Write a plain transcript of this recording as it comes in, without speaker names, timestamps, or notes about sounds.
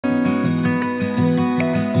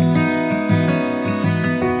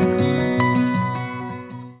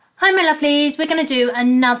Hi my lovelies, we're going to do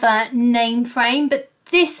another name frame, but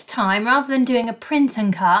this time rather than doing a print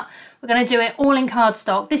and cut, we're going to do it all in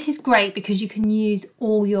cardstock. This is great because you can use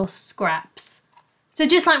all your scraps. So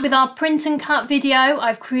just like with our print and cut video,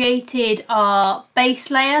 I've created our base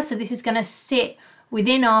layer, so this is going to sit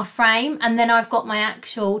within our frame, and then I've got my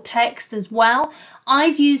actual text as well.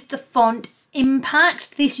 I've used the font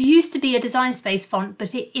Impact. This used to be a Design Space font,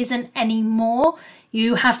 but it isn't anymore.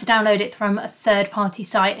 You have to download it from a third-party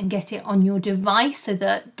site and get it on your device so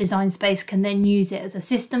that Design Space can then use it as a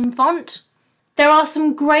system font. There are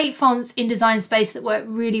some great fonts in Design Space that work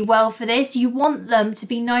really well for this. You want them to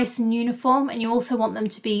be nice and uniform, and you also want them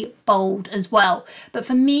to be bold as well. But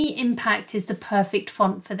for me, Impact is the perfect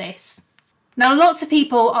font for this. Now, lots of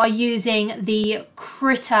people are using the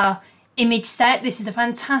Cricut image set. This is a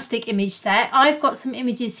fantastic image set. I've got some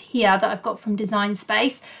images here that I've got from Design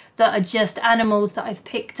Space that are just animals that I've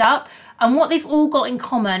picked up, and what they've all got in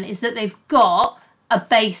common is that they've got a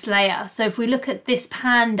base layer. So if we look at this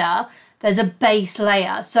panda, there's a base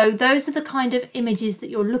layer. So those are the kind of images that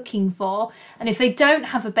you're looking for, and if they don't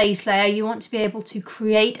have a base layer, you want to be able to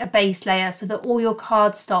create a base layer so that all your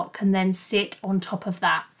cardstock can then sit on top of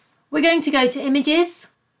that. We're going to go to images.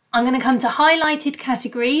 I'm going to come to highlighted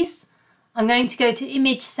categories. I'm going to go to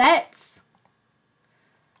image sets,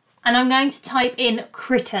 and I'm going to type in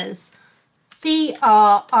critters, C-R-I-T-T-E-R-S,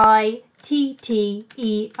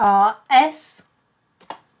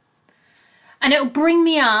 and it'll bring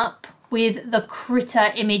me up with the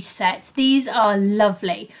critter image sets. These are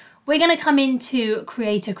lovely. We're going to come into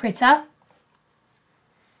create a critter.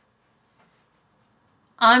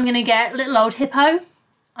 I'm going to get little old hippo.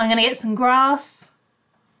 I'm going to get some grass.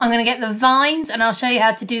 I'm going to get the vines, and I'll show you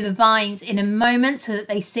how to do the vines in a moment so that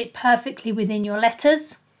they sit perfectly within your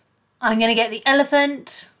letters. I'm going to get the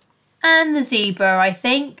elephant and the zebra, I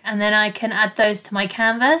think, and then I can add those to my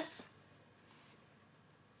canvas.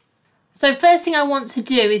 So first thing I want to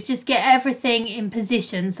do is just get everything in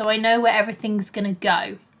position so I know where everything's going to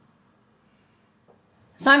go.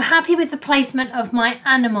 So I'm happy with the placement of my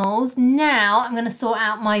animals. Now I'm going to sort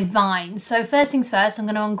out my vines. So first things first, I'm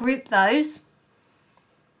going to ungroup those.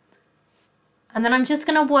 And then I'm just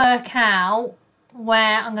going to work out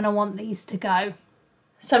where I'm going to want these to go.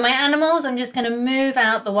 So my animals, I'm just going to move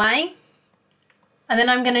out the way. And then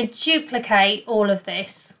I'm going to duplicate all of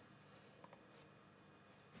this.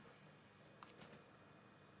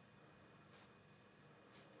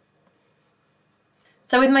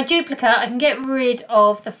 So with my duplicate, I can get rid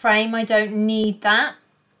of the frame. I don't need that.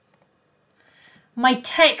 My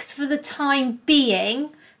text for the time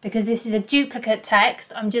being, because this is a duplicate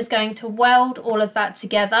text, I'm just going to weld all of that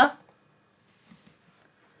together.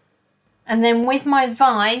 And then with my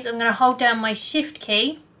vines, I'm going to hold down my Shift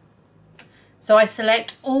key. So I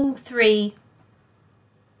select all three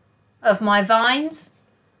of my vines,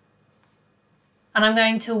 and I'm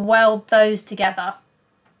going to weld those together.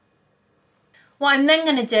 What I'm then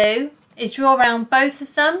going to do is draw around both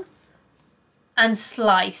of them and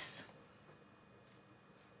slice.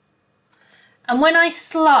 And when I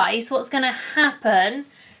slice, what's going to happen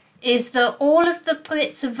is that all of the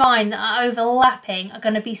bits of vine that are overlapping are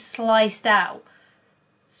going to be sliced out.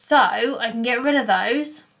 So I can get rid of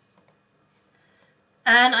those,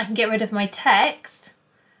 and I can get rid of my text,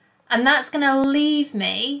 and that's going to leave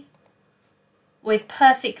me with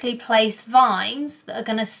perfectly placed vines that are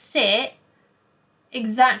going to sit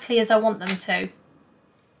exactly as I want them to.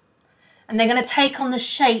 And they're going to take on the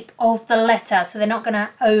shape of the letter, so they're not going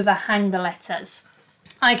to overhang the letters.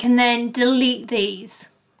 I can then delete these.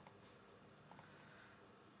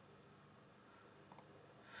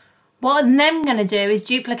 What I'm then going to do is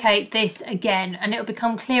duplicate this again, and it'll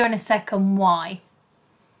become clear in a second why.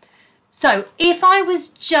 So if I was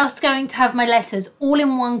just going to have my letters all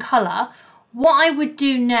in one colour, what I would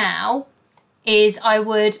do now is I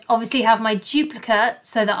would obviously have my duplicate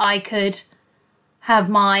so that I could have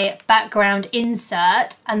my background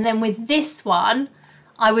insert, and then with this one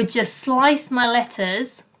I would just slice my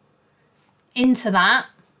letters into that,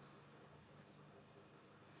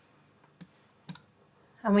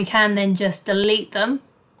 and we can then just delete them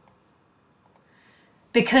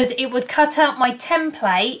because it would cut out my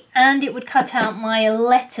template and it would cut out my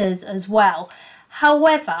letters as well.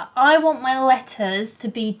 However, I want my letters to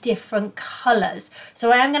be different colours,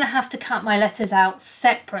 so I am going to have to cut my letters out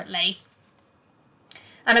separately.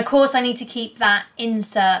 And of course I need to keep that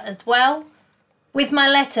insert as well. With my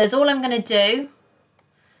letters, all I'm going to do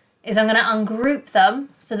is I'm going to ungroup them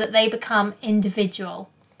so that they become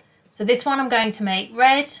individual. So this one I'm going to make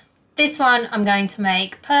red, this one I'm going to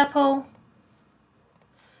make purple,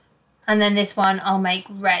 and then this one I'll make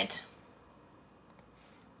red.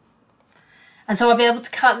 And so I'll be able to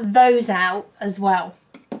cut those out as well.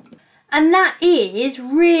 And that is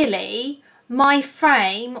really my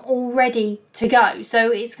frame all ready to go.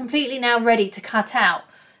 So it's completely now ready to cut out.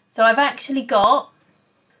 So I've actually got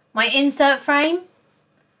my insert frame,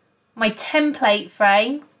 my template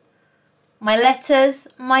frame, my letters,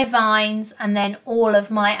 my vines, and then all of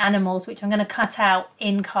my animals, which I'm going to cut out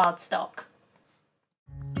in cardstock.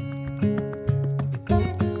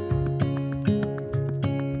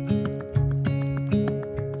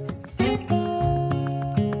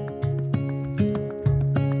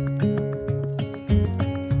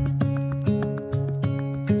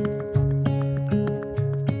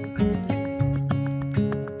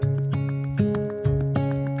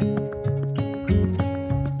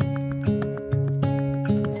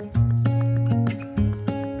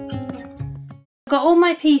 Got all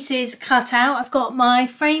my pieces cut out. I've got my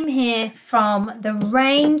frame here from the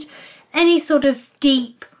range. Any sort of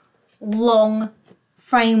deep, long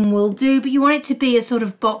frame will do, but you want it to be a sort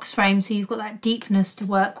of box frame so you've got that deepness to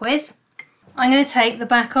work with. I'm going to take the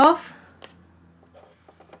back off.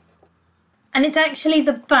 And it's actually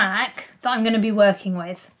the back that I'm going to be working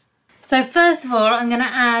with. So first of all, I'm going to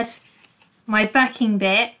add my backing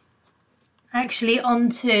bit actually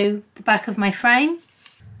onto the back of my frame.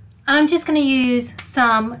 And I'm just going to use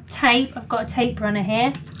some tape. I've got a tape runner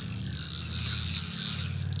here,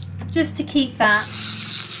 just to keep that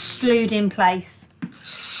glued in place.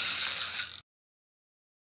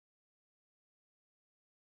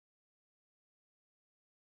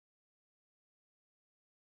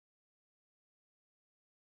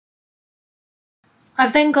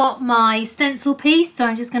 I've then got my stencil piece, so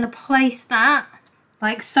I'm just going to place that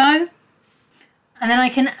like so, and then I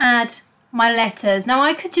can add my letters. Now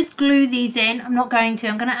I could just glue these in. I'm not going to.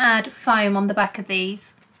 I'm going to add foam on the back of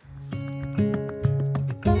these.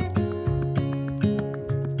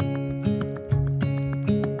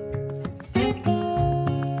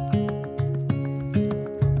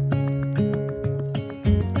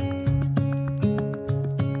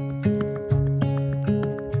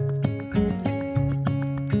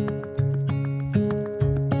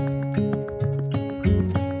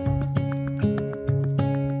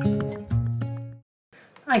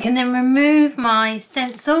 I can then remove my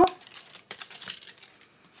stencil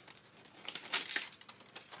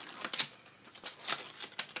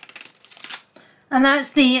and that's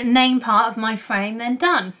the name part of my frame then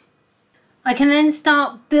done. I can then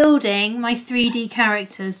start building my 3D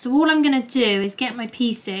characters. So all I'm going to do is get my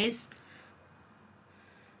pieces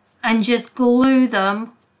and just glue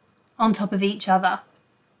them on top of each other.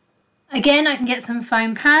 Again, I can get some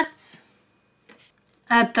foam pads,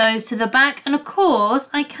 add those to the back, and of course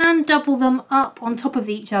I can double them up on top of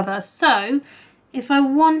each other. So if I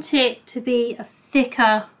want it to be a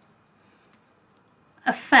thicker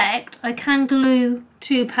effect, I can glue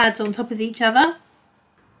 2 pads on top of each other,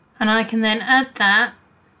 and I can then add that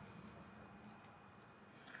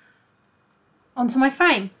onto my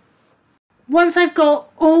frame. Once I've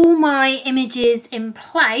got all my images in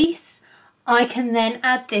place, I can then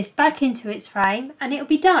add this back into its frame and it'll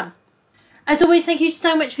be done. As always, thank you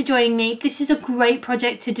so much for joining me. This is a great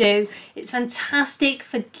project to do. It's fantastic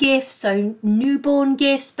for gifts, so newborn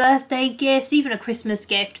gifts, birthday gifts, even a Christmas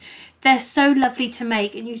gift. They're so lovely to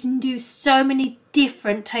make and you can do so many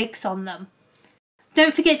different takes on them.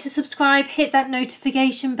 Don't forget to subscribe, hit that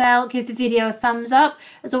notification bell, give the video a thumbs up.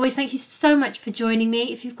 As always, thank you so much for joining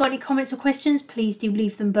me. If you've got any comments or questions, please do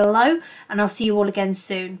leave them below, and I'll see you all again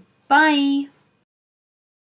soon. Bye!